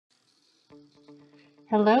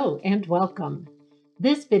Hello and welcome.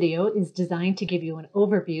 This video is designed to give you an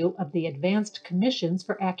overview of the Advanced Commissions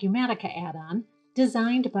for Acumatica add-on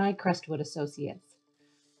designed by Crestwood Associates.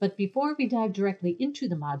 But before we dive directly into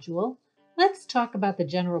the module, let's talk about the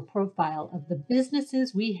general profile of the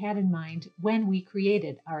businesses we had in mind when we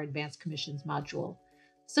created our Advanced Commissions module,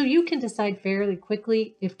 so you can decide fairly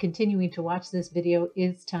quickly if continuing to watch this video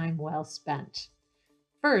is time well spent.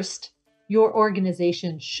 First, your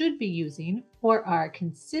organization should be using or are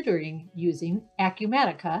considering using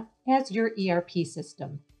Acumatica as your ERP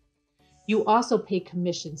system. You also pay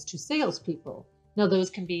commissions to salespeople. Now, those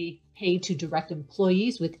can be paid to direct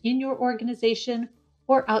employees within your organization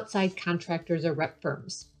or outside contractors or rep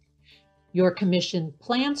firms. Your commission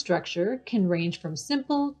plan structure can range from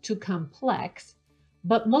simple to complex,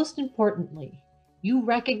 but most importantly, you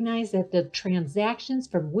recognize that the transactions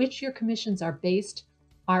from which your commissions are based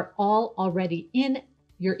are all already in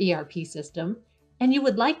your ERP system, and you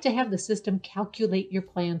would like to have the system calculate your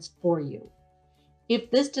plans for you.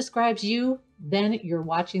 If this describes you, then you're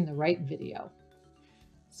watching the right video.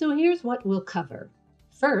 So here's what we'll cover.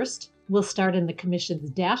 First, we'll start in the commissions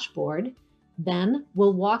dashboard. Then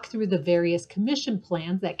we'll walk through the various commission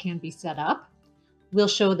plans that can be set up. We'll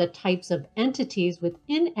show the types of entities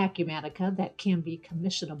within Acumatica that can be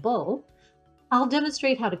commissionable. I'll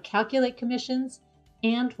demonstrate how to calculate commissions,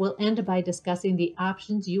 and we'll end by discussing the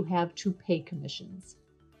options you have to pay commissions.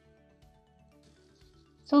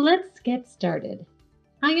 So let's get started.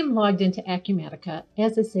 I am logged into Acumatica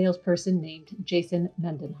as a salesperson named Jason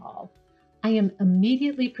Mendenhall. I am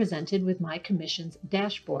immediately presented with my commissions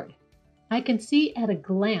dashboard. I can see at a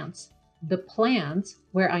glance the plans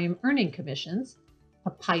where I am earning commissions, a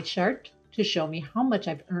pie chart to show me how much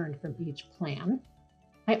I've earned from each plan.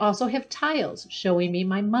 I also have tiles showing me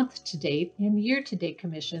my month-to-date and year-to-date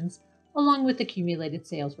commissions, along with accumulated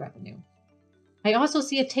sales revenue. I also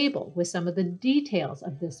see a table with some of the details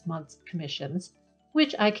of this month's commissions,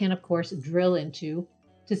 which I can, of course, drill into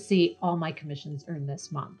to see all my commissions earned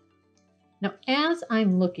this month. Now, as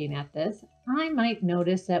I'm looking at this, I might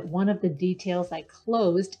notice that one of the details I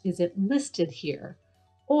closed isn't listed here,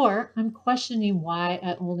 or I'm questioning why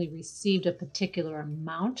I only received a particular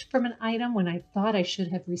amount from an item when I thought I should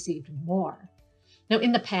have received more. Now,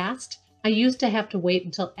 in the past, I used to have to wait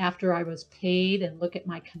until after I was paid and look at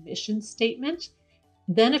my commission statement.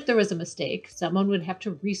 Then if there was a mistake, someone would have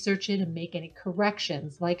to research it and make any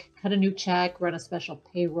corrections, like cut a new check, run a special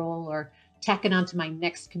payroll, or tack it onto my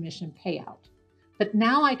next commission payout. But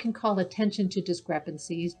now I can call attention to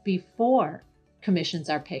discrepancies before commissions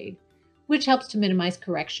are paid, which helps to minimize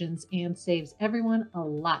corrections and saves everyone a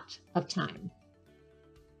lot of time.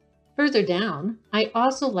 Further down, I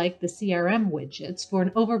also like the CRM widgets for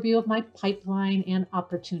an overview of my pipeline and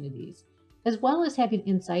opportunities, as well as having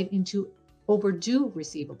insight into overdue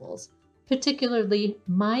receivables, particularly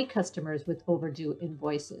my customers with overdue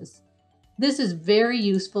invoices. This is very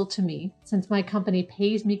useful to me since my company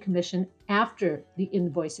pays me commission after the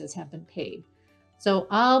invoices have been paid. So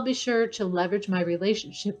I'll be sure to leverage my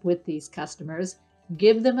relationship with these customers,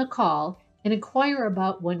 give them a call, and inquire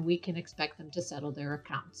about when we can expect them to settle their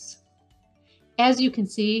accounts. As you can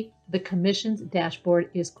see, the commissions dashboard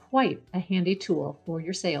is quite a handy tool for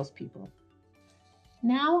your salespeople.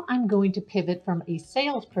 Now I'm going to pivot from a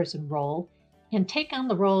salesperson role and take on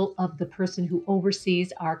the role of the person who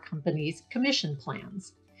oversees our company's commission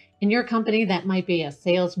plans. In your company, that might be a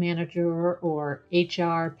sales manager or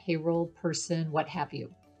HR, payroll person, what have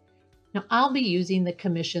you. Now, I'll be using the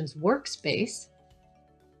commissions workspace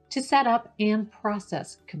to set up and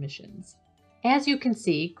process commissions. As you can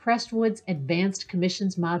see, Crestwood's Advanced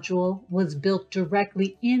Commissions module was built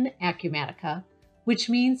directly in Acumatica, which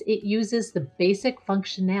means it uses the basic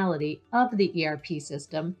functionality of the ERP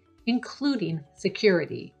system, including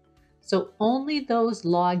security. So only those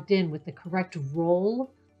logged in with the correct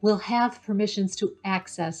role will have permissions to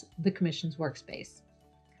access the commissions workspace.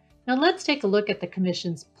 Now let's take a look at the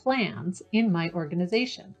commissions plans in my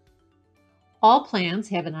organization. All plans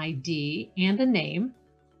have an ID and a name,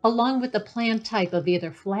 along with the plan type of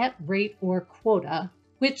either flat rate or quota,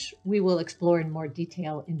 which we will explore in more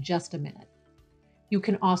detail in just a minute. You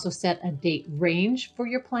can also set a date range for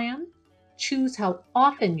your plan, choose how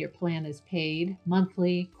often your plan is paid,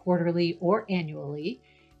 monthly, quarterly, or annually,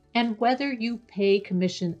 and whether you pay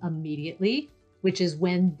commission immediately, which is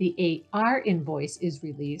when the AR invoice is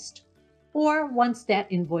released, or once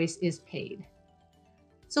that invoice is paid.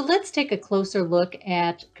 So let's take a closer look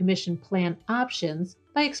at commission plan options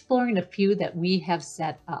by exploring a few that we have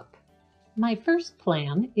set up. My first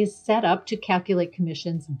plan is set up to calculate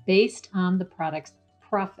commissions based on the product's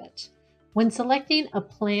profit. When selecting a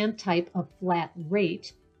plan type of flat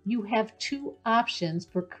rate, you have two options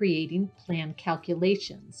for creating plan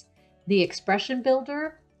calculations: the expression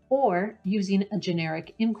builder or using a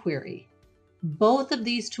generic inquiry. Both of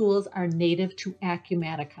these tools are native to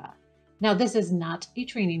Acumatica. Now, this is not a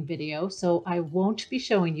training video, so I won't be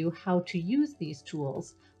showing you how to use these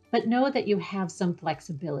tools, but know that you have some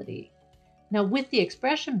flexibility. Now, with the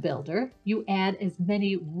expression builder, you add as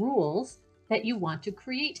many rules that you want to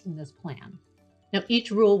create in this plan. Now,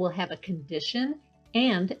 each rule will have a condition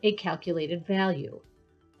and a calculated value.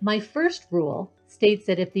 My first rule states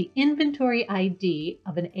that if the inventory ID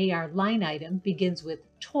of an AR line item begins with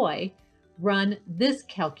toy, run this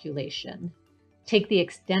calculation. Take the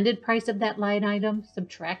extended price of that line item,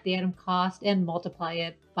 subtract the item cost, and multiply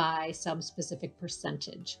it by some specific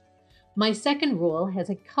percentage. My second rule has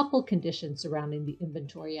a couple conditions surrounding the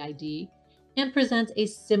inventory ID and presents a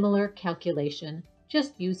similar calculation,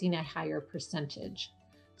 just using a higher percentage.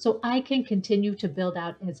 So I can continue to build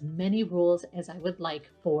out as many rules as I would like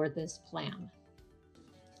for this plan.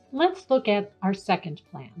 Let's look at our second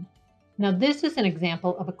plan. Now, this is an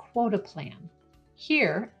example of a quota plan.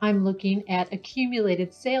 Here, I'm looking at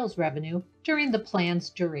accumulated sales revenue during the plan's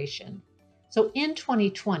duration. So in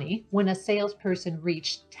 2020, when a salesperson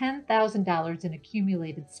reached $10,000 in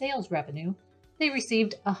accumulated sales revenue, they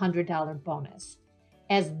received a $100 bonus.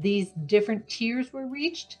 As these different tiers were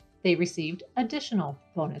reached, they received additional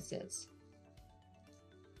bonuses.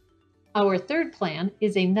 Our third plan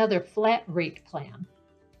is another flat rate plan,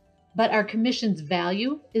 but our commission's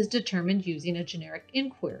value is determined using a generic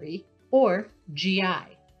inquiry, or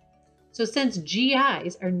GI. So since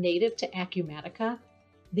GIs are native to Acumatica,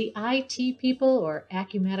 the IT people or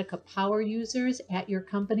Acumatica power users at your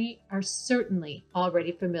company are certainly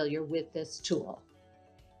already familiar with this tool.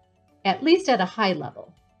 At least at a high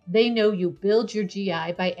level, they know you build your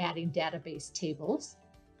GI by adding database tables,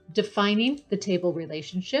 defining the table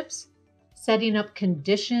relationships, setting up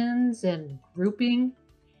conditions and grouping,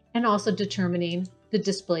 and also determining the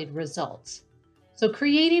displayed results. So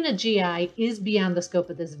creating a GI is beyond the scope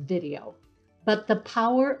of this video, but the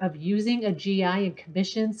power of using a GI in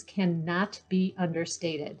commissions cannot be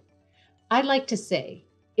understated. I like to say,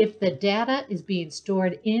 if the data is being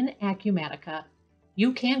stored in Acumatica,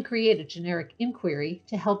 you can create a generic inquiry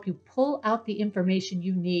to help you pull out the information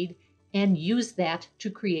you need and use that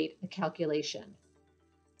to create a calculation.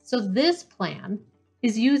 So this plan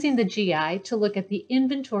is using the GI to look at the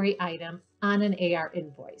inventory item on an AR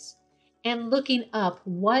invoice and looking up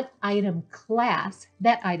what item class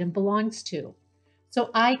that item belongs to.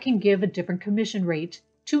 So I can give a different commission rate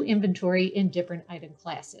to inventory in different item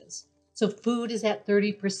classes. So food is at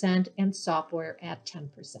 30% and software at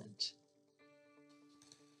 10%.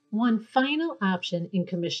 One final option in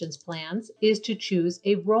commissions plans is to choose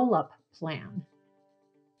a roll-up plan.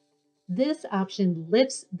 This option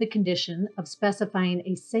lifts the condition of specifying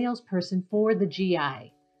a salesperson for the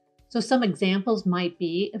GI. So some examples might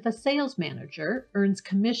be if a sales manager earns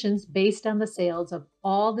commissions based on the sales of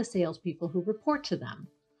all the salespeople who report to them.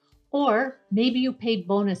 Or maybe you paid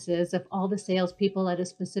bonuses if all the salespeople at a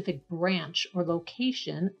specific branch or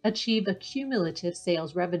location achieve a cumulative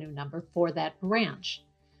sales revenue number for that branch.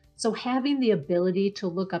 So having the ability to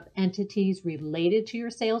look up entities related to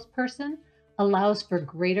your salesperson allows for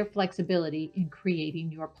greater flexibility in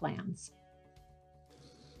creating your plans.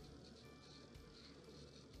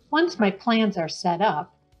 Once my plans are set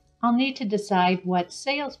up, I'll need to decide what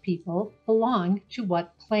salespeople belong to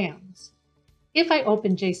what plans. If I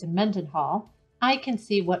open Jason Mendenhall, I can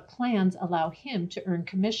see what plans allow him to earn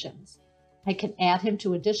commissions. I can add him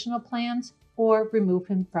to additional plans or remove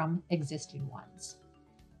him from existing ones.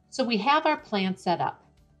 So we have our plan set up.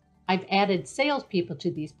 I've added salespeople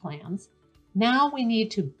to these plans. Now we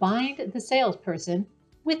need to bind the salesperson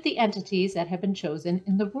with the entities that have been chosen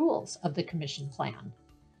in the rules of the commission plan.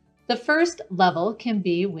 The first level can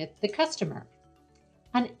be with the customer.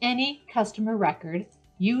 On any customer record,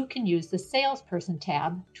 you can use the Salesperson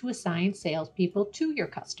tab to assign salespeople to your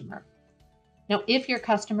customer. Now, if your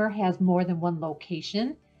customer has more than one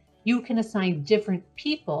location, you can assign different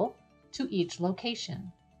people to each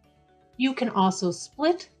location. You can also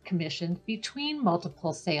split commissions between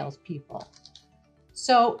multiple salespeople.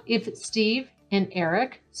 So if Steve and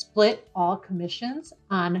Eric split all commissions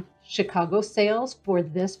on Chicago sales for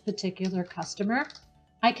this particular customer,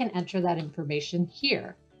 I can enter that information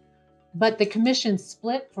here. But the commission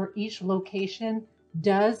split for each location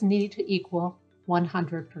does need to equal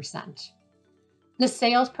 100%. The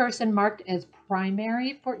salesperson marked as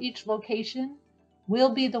primary for each location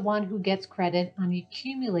will be the one who gets credit on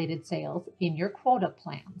accumulated sales in your quota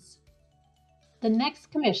plans. The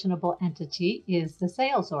next commissionable entity is the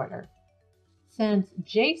sales order. Since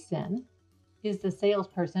Jason is the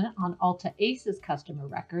salesperson on Alta Ace's customer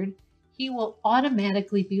record, he will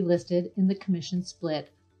automatically be listed in the commission split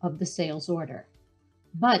of the sales order.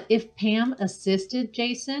 But if Pam assisted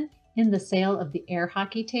Jason in the sale of the air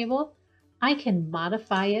hockey table, I can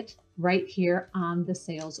modify it right here on the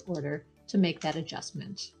sales order to make that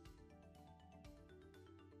adjustment.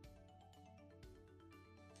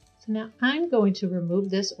 So now I'm going to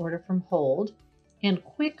remove this order from hold and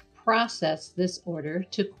quick process this order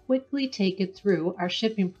to quickly take it through our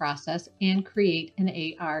shipping process and create an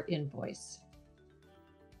AR invoice.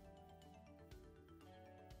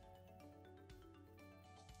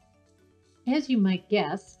 As you might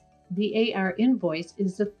guess, the AR invoice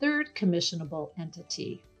is the third commissionable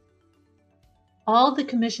entity. All the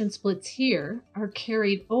commission splits here are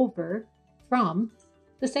carried over from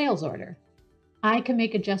the sales order. I can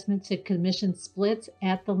make adjustments to commission splits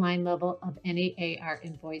at the line level of any AR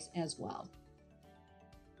invoice as well.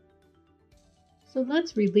 So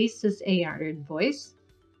let's release this AR invoice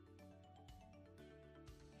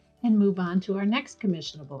and move on to our next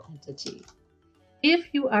commissionable entity. If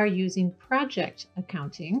you are using project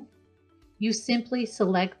accounting, you simply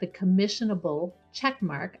select the commissionable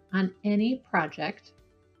checkmark on any project.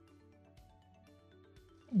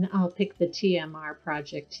 And I'll pick the TMR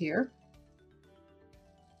project here.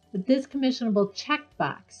 But this commissionable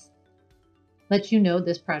checkbox lets you know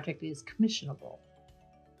this project is commissionable.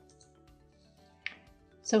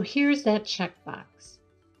 So here's that checkbox.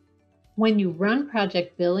 When you run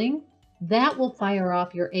project billing, that will fire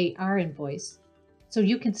off your AR invoice so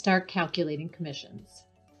you can start calculating commissions.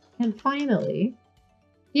 And finally,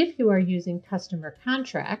 if you are using customer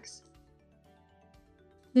contracts,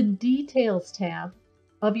 the details tab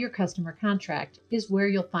of your customer contract is where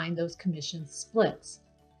you'll find those commission splits.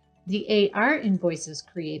 The AR invoices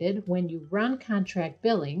created when you run contract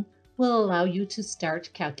billing will allow you to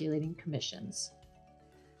start calculating commissions.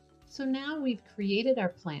 So now we've created our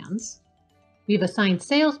plans, we've assigned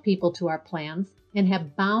salespeople to our plans, and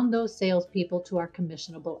have bound those salespeople to our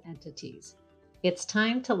commissionable entities. It's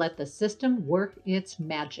time to let the system work its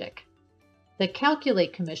magic. The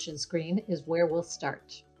Calculate Commission screen is where we'll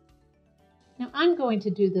start. Now I'm going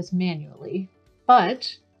to do this manually,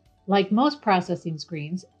 but like most processing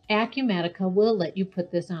screens, Acumatica will let you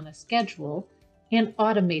put this on a schedule and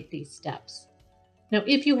automate these steps. Now,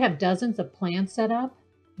 if you have dozens of plans set up,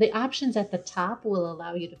 the options at the top will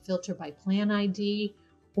allow you to filter by plan ID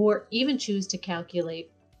or even choose to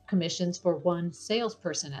calculate commissions for one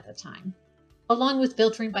salesperson at a time, along with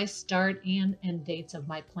filtering by start and end dates of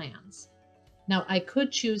my plans. Now, I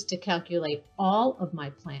could choose to calculate all of my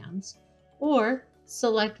plans or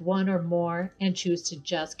select one or more and choose to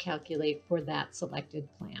just calculate for that selected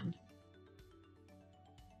plan.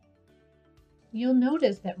 You'll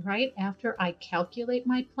notice that right after I calculate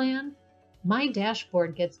my plan, my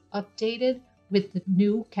dashboard gets updated with the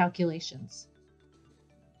new calculations.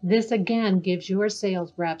 This again gives your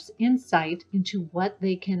sales reps insight into what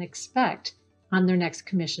they can expect on their next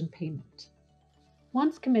commission payment.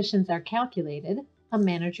 Once commissions are calculated, a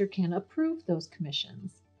manager can approve those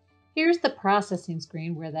commissions. Here's the processing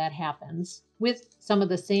screen where that happens with some of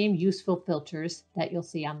the same useful filters that you'll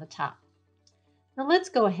see on the top. Now let's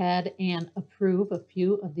go ahead and approve a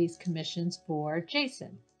few of these commissions for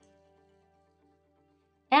Jason.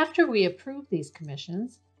 After we approve these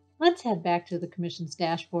commissions, let's head back to the commissions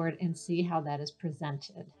dashboard and see how that is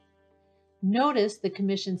presented. Notice the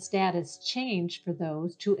commission status changed for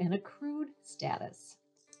those to an accrued status.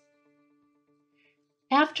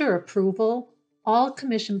 After approval, all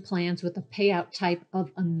commission plans with a payout type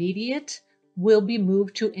of immediate will be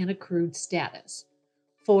moved to an accrued status.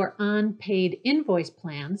 For unpaid invoice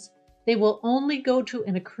plans, they will only go to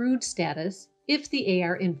an accrued status if the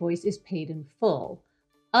AR invoice is paid in full.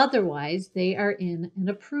 Otherwise, they are in an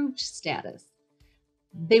approved status.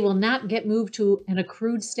 They will not get moved to an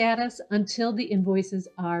accrued status until the invoices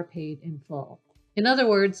are paid in full. In other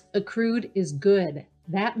words, accrued is good.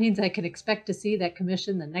 That means I can expect to see that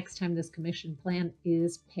commission the next time this commission plan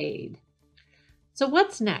is paid. So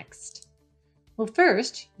what's next? Well,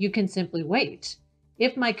 first, you can simply wait.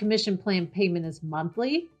 If my commission plan payment is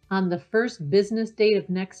monthly, on the first business date of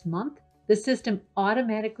next month, the system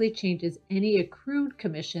automatically changes any accrued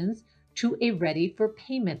commissions to a ready for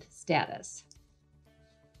payment status.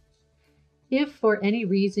 If for any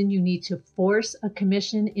reason you need to force a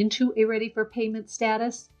commission into a ready for payment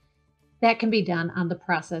status, that can be done on the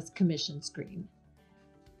Process Commission screen.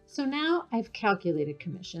 So now I've calculated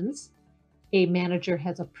commissions. A manager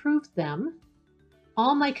has approved them.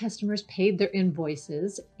 all my customers paid their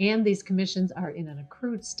invoices and these commissions are in an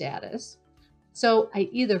accrued status. So I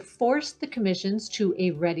either forced the commissions to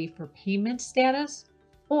a ready for payment status,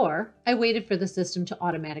 or I waited for the system to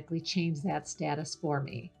automatically change that status for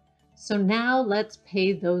me. So now let's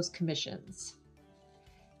pay those commissions.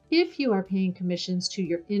 If you are paying commissions to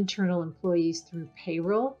your internal employees through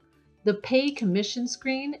payroll, the Pay Commission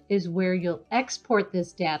screen is where you'll export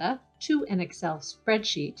this data to an Excel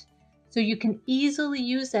spreadsheet so you can easily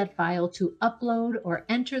use that file to upload or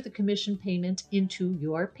enter the commission payment into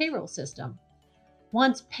your payroll system.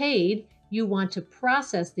 Once paid, you want to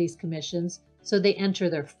process these commissions so they enter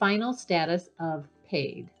their final status of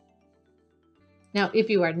paid. Now, if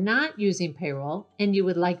you are not using payroll and you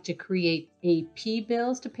would like to create AP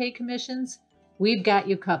bills to pay commissions, we've got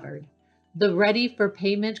you covered. The Ready for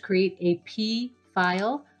Payment Create AP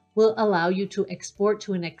file will allow you to export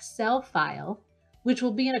to an Excel file, which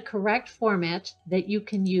will be in a correct format that you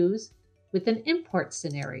can use with an import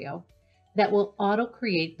scenario that will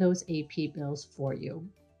auto-create those AP bills for you.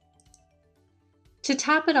 To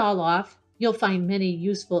top it all off, you'll find many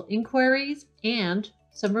useful inquiries and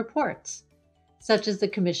some reports, such as the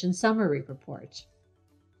Commission Summary Report.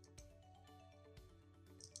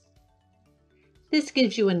 This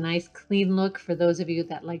gives you a nice clean look for those of you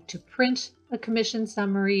that like to print a commission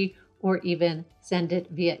summary or even send it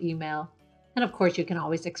via email. And of course, you can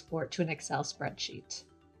always export to an Excel spreadsheet.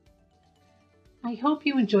 I hope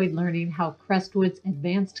you enjoyed learning how Crestwood's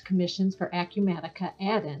Advanced Commissions for Acumatica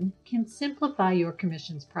add-in can simplify your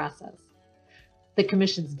commissions process. The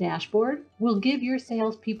Commissions dashboard will give your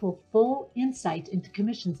salespeople full insight into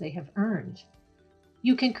commissions they have earned.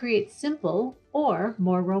 You can create simple or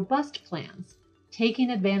more robust plans, taking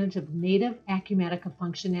advantage of native Acumatica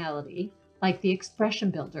functionality like the expression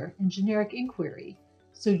builder and generic inquiry,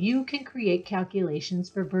 so you can create calculations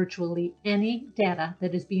for virtually any data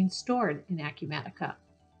that is being stored in Acumatica.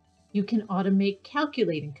 You can automate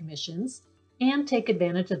calculating commissions and take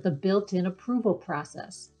advantage of the built-in approval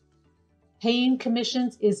process. Paying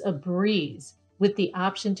commissions is a breeze with the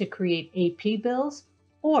option to create AP bills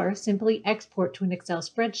or simply export to an Excel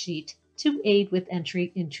spreadsheet to aid with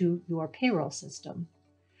entry into your payroll system.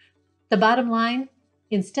 The bottom line,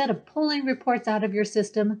 instead of pulling reports out of your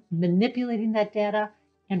system, manipulating that data,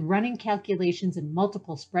 and running calculations in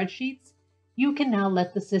multiple spreadsheets, you can now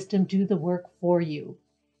let the system do the work for you.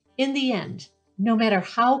 In the end, no matter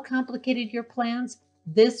how complicated your plans,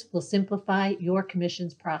 this will simplify your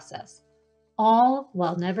commissions process, all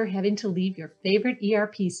while never having to leave your favorite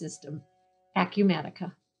ERP system,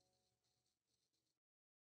 Acumatica.